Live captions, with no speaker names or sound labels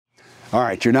All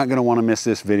right, you're not going to want to miss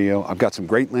this video. I've got some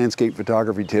great landscape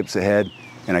photography tips ahead,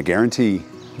 and I guarantee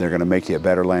they're going to make you a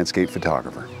better landscape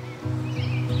photographer.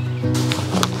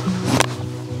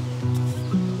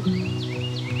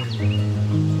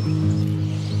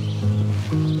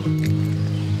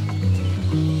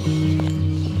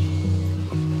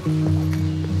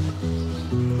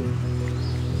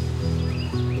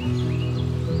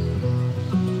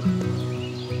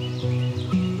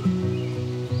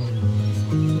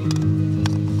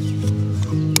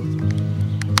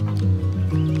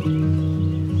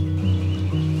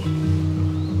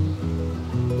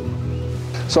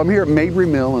 So I'm here at Mabry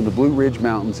Mill in the Blue Ridge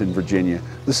Mountains in Virginia.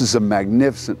 This is a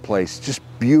magnificent place, just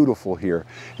beautiful here.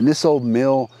 And this old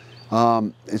mill,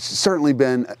 it's certainly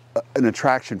been an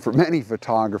attraction for many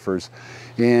photographers.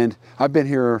 And I've been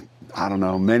here, I don't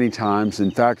know, many times.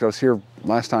 In fact, I was here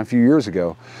last time a few years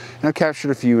ago. And I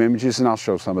captured a few images, and I'll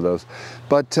show some of those.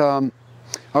 But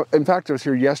in fact, I was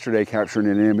here yesterday capturing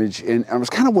an image, and I was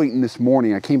kind of waiting this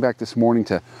morning. I came back this morning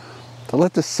to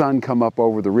let the sun come up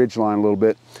over the ridgeline a little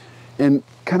bit and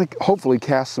kind of hopefully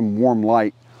cast some warm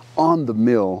light on the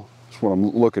mill. That's what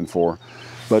I'm looking for.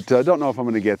 But I don't know if I'm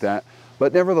going to get that.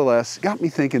 But nevertheless, it got me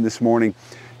thinking this morning.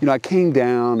 You know, I came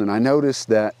down and I noticed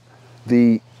that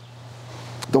the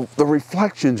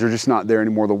reflections are just not there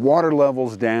anymore. The water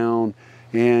level's down,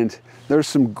 and there's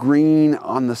some green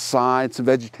on the side, some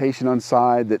vegetation on the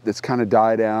side that's kind of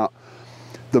died out.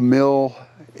 The mill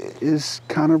is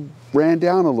kind of ran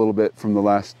down a little bit from the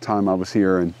last time I was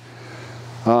here, and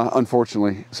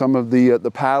unfortunately, some of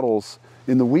the paddles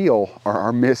in the wheel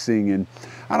are missing, and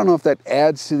I don't know if that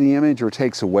adds to the image or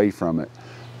takes away from it,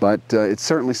 but it's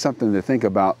certainly something to think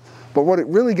about. But what it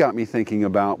really got me thinking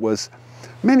about was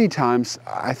many times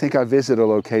I think I visit a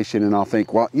location and I'll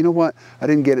think, well, you know what, I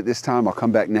didn't get it this time, I'll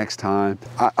come back next time.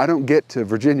 I don't get to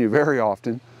Virginia very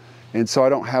often, and so I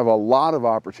don't have a lot of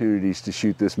opportunities to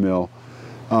shoot this mill.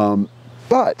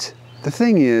 But the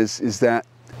thing is that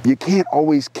you can't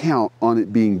always count on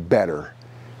it being better.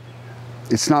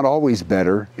 It's not always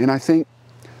better, and I think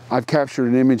I've captured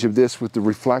an image of this with the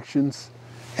reflections,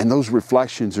 and those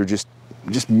reflections are just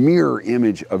mirror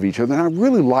image of each other, and I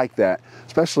really like that,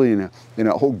 especially in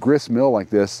a whole grist mill like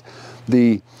this.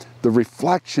 The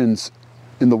reflections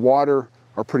in the water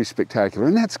are pretty spectacular,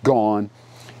 and that's gone,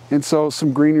 and so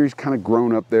some greenery's kind of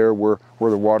grown up there where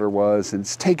the water was, and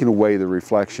it's taken away the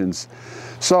reflections.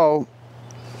 So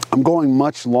I'm going with a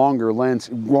much longer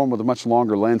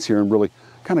lens here, and really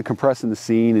kind of compressing the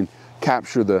scene and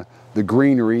capture the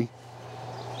greenery.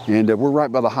 And we're right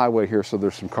by the highway here, so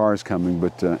there's some cars coming,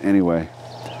 but anyway,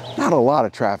 not a lot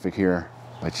of traffic here,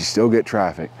 but you still get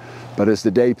traffic. But as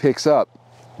the day picks up,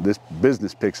 this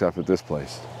business picks up at this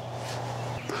place.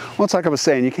 Well, it's like I was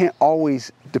saying, you can't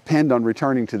always depend on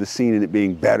returning to the scene and it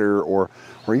being better or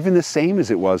even the same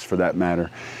as it was, for that matter.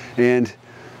 And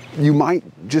you might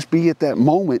just be at that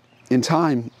moment in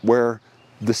time where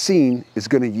the scene is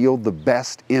going to yield the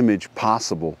best image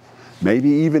possible, maybe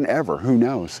even ever, who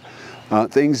knows.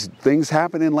 Things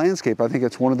happen in landscape. I think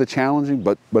it's one of the challenging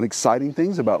but exciting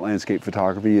things about landscape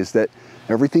photography is that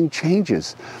everything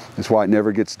changes. That's why it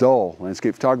never gets dull.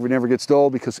 Landscape photography never gets dull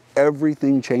because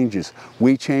everything changes.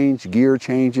 We change, gear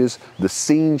changes, the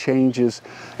scene changes,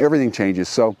 everything changes.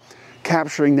 So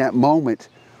capturing that moment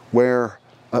where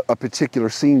a particular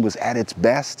scene was at its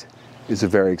best is a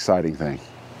very exciting thing.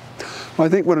 Well, I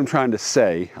think what I'm trying to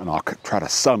say, and I'll try to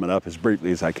sum it up as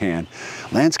briefly as I can,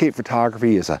 landscape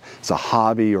photography is a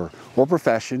hobby or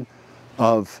profession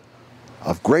of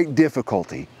great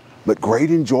difficulty, but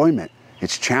great enjoyment.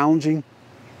 It's challenging,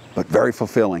 but very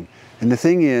fulfilling. And the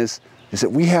thing is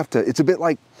that we have to, it's a bit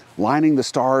like lining the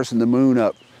stars and the moon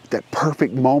up, that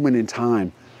perfect moment in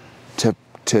time to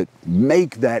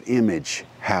make that image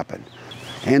happen.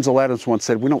 Ansel Adams once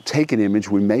said, we don't take an image,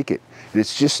 we make it. And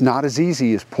it's just not as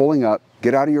easy as pulling up,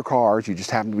 get out of your cars, you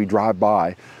just happen to be drive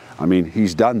by. I mean,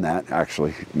 he's done that,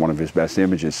 actually. One of his best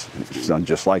images is done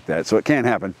just like that. So it can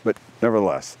happen, but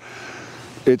nevertheless.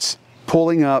 It's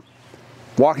pulling up,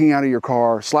 walking out of your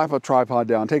car, slap a tripod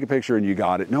down, take a picture, and you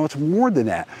got it. No, it's more than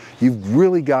that. You've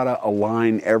really got to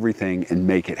align everything and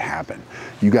make it happen.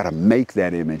 You got to make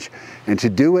that image. And to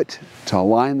do it, to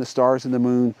align the stars and the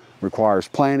moon, requires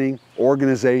planning,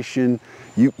 organization.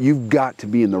 You've got to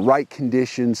be in the right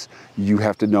conditions. You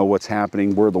have to know what's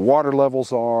happening, where the water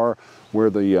levels are, where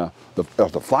the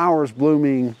flowers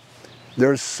blooming.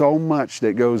 There's so much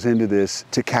that goes into this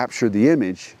to capture the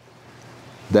image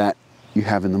that you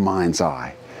have in the mind's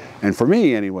eye. And for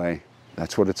me, anyway,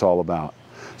 that's what it's all about.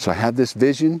 So I have this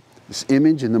vision, this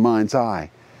image in the mind's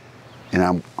eye, and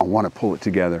I want to pull it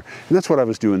together. And that's what I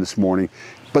was doing this morning.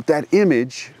 But that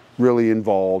image really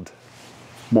involved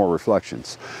more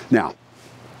reflections. Now,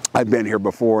 I've been here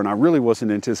before and I really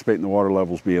wasn't anticipating the water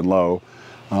levels being low,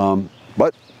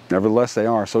 but nevertheless they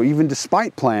are. So even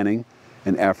despite planning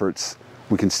and efforts,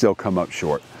 we can still come up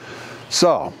short.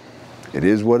 So it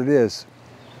is what it is.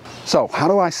 So how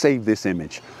do I save this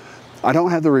image? I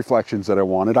don't have the reflections that I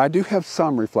wanted. I do have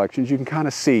some reflections you can kind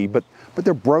of see, but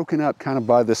they're broken up kind of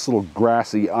by this little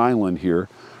grassy island here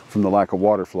from the lack of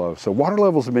water flow. So water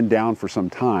levels have been down for some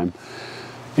time.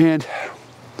 And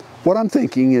what I'm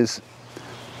thinking is,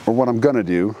 or what I'm gonna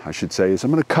do, I should say, is I'm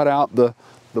gonna cut out the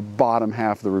bottom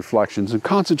half of the reflections and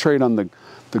concentrate on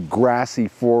the grassy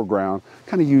foreground,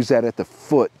 kind of use that at the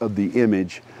foot of the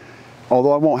image.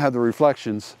 Although I won't have the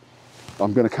reflections,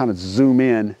 I'm gonna kind of zoom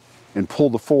in and pull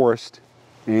the forest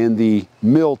and the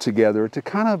mill together to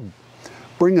kind of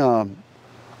bring a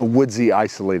woodsy,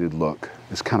 isolated look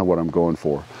is kind of what I'm going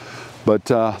for. But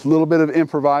a little bit of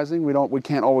improvising. We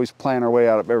can't always plan our way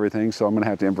out of everything, so I'm gonna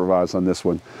have to improvise on this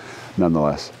one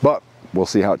nonetheless. But we'll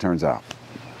see how it turns out.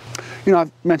 You know,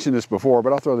 I've mentioned this before,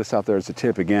 but I'll throw this out there as a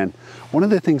tip again. One of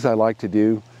the things I like to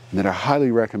do, and that I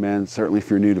highly recommend, certainly if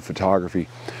you're new to photography,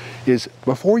 is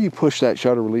before you push that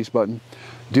shutter release button,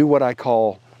 do what I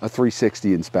call a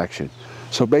 360 inspection.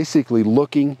 So basically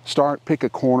pick a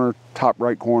corner, top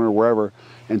right corner, wherever,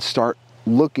 and start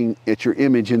looking at your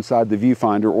image inside the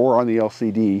viewfinder or on the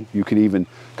LCD. You can even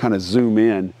kind of zoom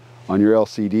in on your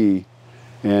LCD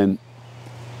and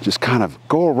just kind of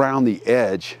go around the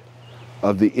edge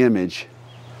of the image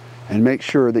and make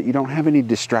sure that you don't have any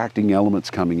distracting elements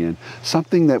coming in.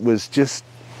 Something that was just,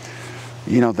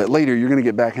 you know, that later you're gonna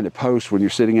get back into post when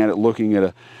you're sitting at it looking on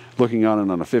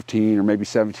it on a 15 or maybe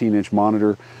 17-inch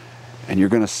monitor, and you're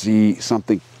gonna see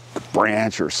something,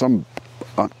 branch or some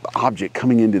object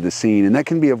coming into the scene, and that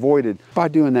can be avoided by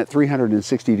doing that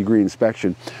 360-degree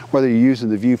inspection, whether you're using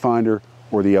the viewfinder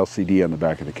or the LCD on the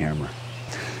back of the camera.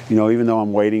 You know, even though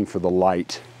I'm waiting for the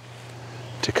light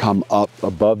to come up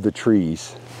above the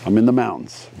trees, I'm in the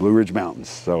mountains, Blue Ridge Mountains.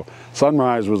 So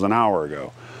sunrise was an hour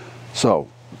ago. So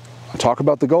I talk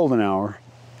about the golden hour,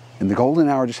 and the golden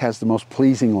hour just has the most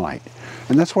pleasing light.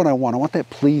 And that's what I want. I want that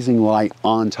pleasing light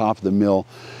on top of the mill.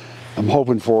 I'm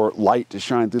hoping for light to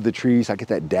shine through the trees. I get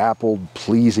that dappled,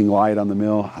 pleasing light on the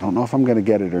mill. I don't know if I'm gonna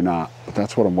get it or not, but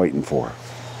that's what I'm waiting for.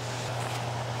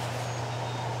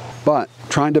 But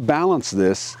trying to balance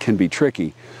this can be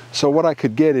tricky. So what I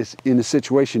could get is, in a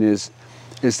situation is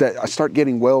that I start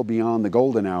getting well beyond the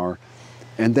golden hour,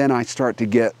 and then I start to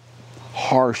get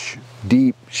harsh,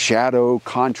 deep shadow,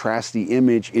 contrasty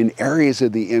image in areas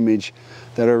of the image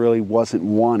that I really wasn't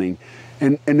wanting.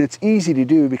 And it's easy to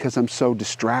do because I'm so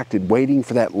distracted, waiting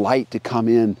for that light to come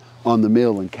in on the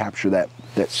mill and capture that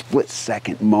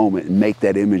split-second moment and make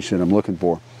that image that I'm looking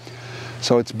for.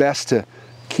 So it's best to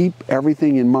keep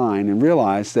everything in mind and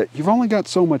realize that you've only got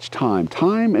so much time.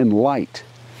 Time and light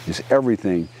is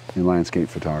everything in landscape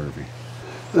photography.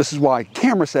 This is why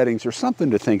camera settings are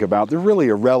something to think about. They're really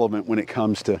irrelevant when it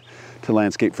comes to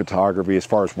landscape photography as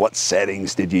far as what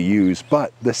settings did you use,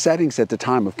 but the settings at the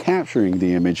time of capturing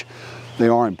the image, they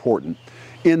are important.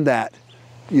 In that,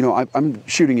 you know, I'm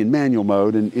shooting in manual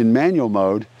mode, and in manual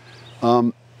mode,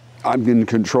 I'm in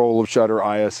control of shutter,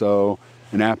 ISO,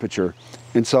 and aperture.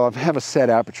 And so I have a set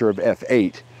aperture of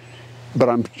f8, but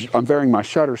I'm varying my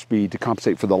shutter speed to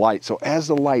compensate for the light. So as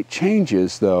the light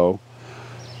changes, though,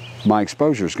 my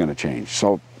exposure is going to change.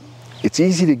 So it's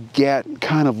easy to get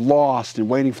kind of lost in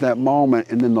waiting for that moment,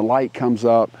 and then the light comes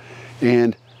up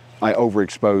and I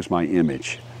overexpose my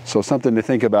image. So something to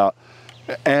think about.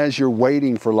 As you're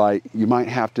waiting for light, you might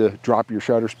have to drop your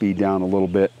shutter speed down a little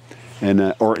bit, and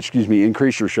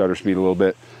increase your shutter speed a little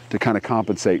bit to kind of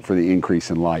compensate for the increase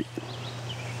in light.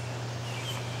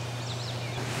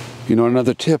 You know,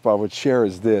 another tip I would share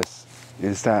is this,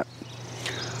 is that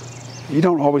you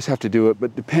don't always have to do it,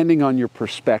 but depending on your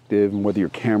perspective and whether your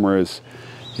camera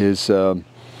is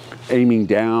aiming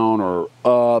down or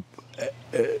up,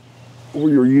 or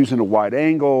you're using a wide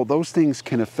angle, those things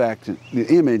can affect the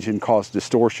image and cause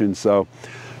distortion. So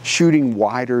shooting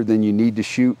wider than you need to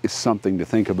shoot is something to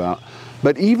think about.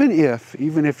 But even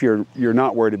if you're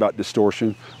not worried about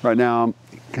distortion, right now I'm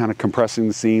kind of compressing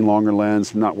the scene, longer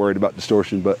lens, I'm not worried about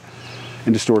distortion,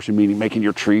 and distortion meaning making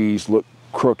your trees look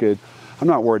crooked. I'm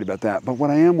not worried about that, but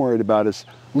what I am worried about is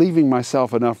leaving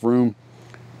myself enough room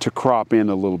to crop in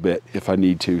a little bit if I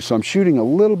need to. So I'm shooting a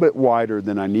little bit wider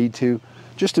than I need to,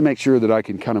 just to make sure that I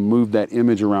can kind of move that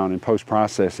image around in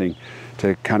post-processing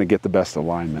to kind of get the best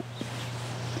alignment.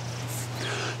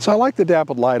 So I like the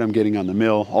dappled light I'm getting on the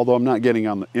mill, although I'm not getting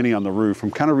any on the roof. I'm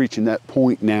kind of reaching that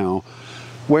point now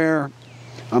where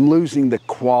I'm losing the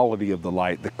quality of the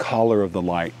light, the color of the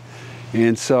light.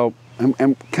 And so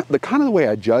And the kind of the way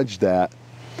I judge that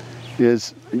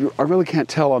is, I really can't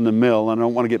tell on the mill, and I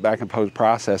don't want to get back in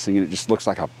post-processing and it just looks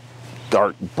like a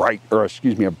dark, bright, or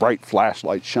excuse me, a bright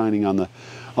flashlight shining on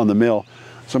the mill.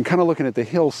 So I'm kind of looking at the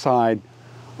hillside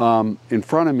in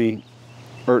front of me,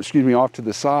 or excuse me, off to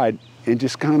the side, and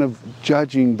just kind of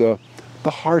judging the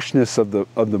harshness of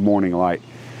the morning light.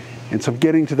 And so I'm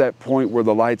getting to that point where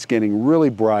the light's getting really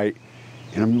bright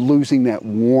and I'm losing that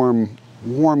warm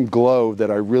glow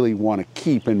that I really want to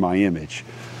keep in my image.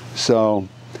 So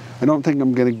I don't think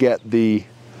I'm going to get the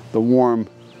warm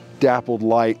dappled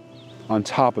light on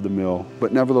top of the mill,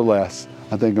 but nevertheless,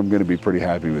 I think I'm going to be pretty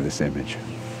happy with this image.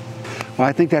 Well,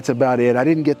 I think that's about it. I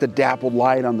didn't get the dappled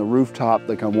light on the rooftop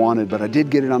like I wanted, but I did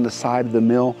get it on the side of the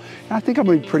mill. And I think I'm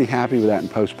going to be pretty happy with that in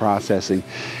post-processing.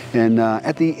 And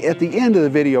at the end of the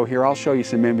video here, I'll show you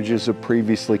some images of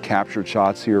previously captured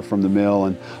shots here from the mill,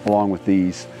 and along with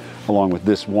this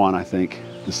one, I think,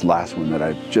 this last one that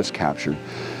I just captured.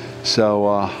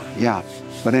 So yeah,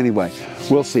 but anyway,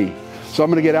 we'll see. So I'm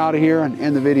going to get out of here and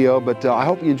end the video, but I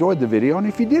hope you enjoyed the video. And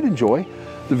if you did enjoy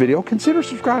the video, consider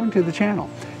subscribing to the channel.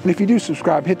 And if you do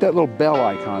subscribe, hit that little bell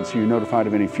icon so you're notified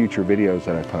of any future videos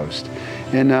that I post.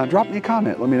 And drop me a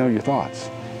comment, let me know your thoughts.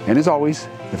 And as always,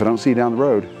 if I don't see you down the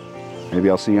road, maybe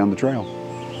I'll see you on the trail.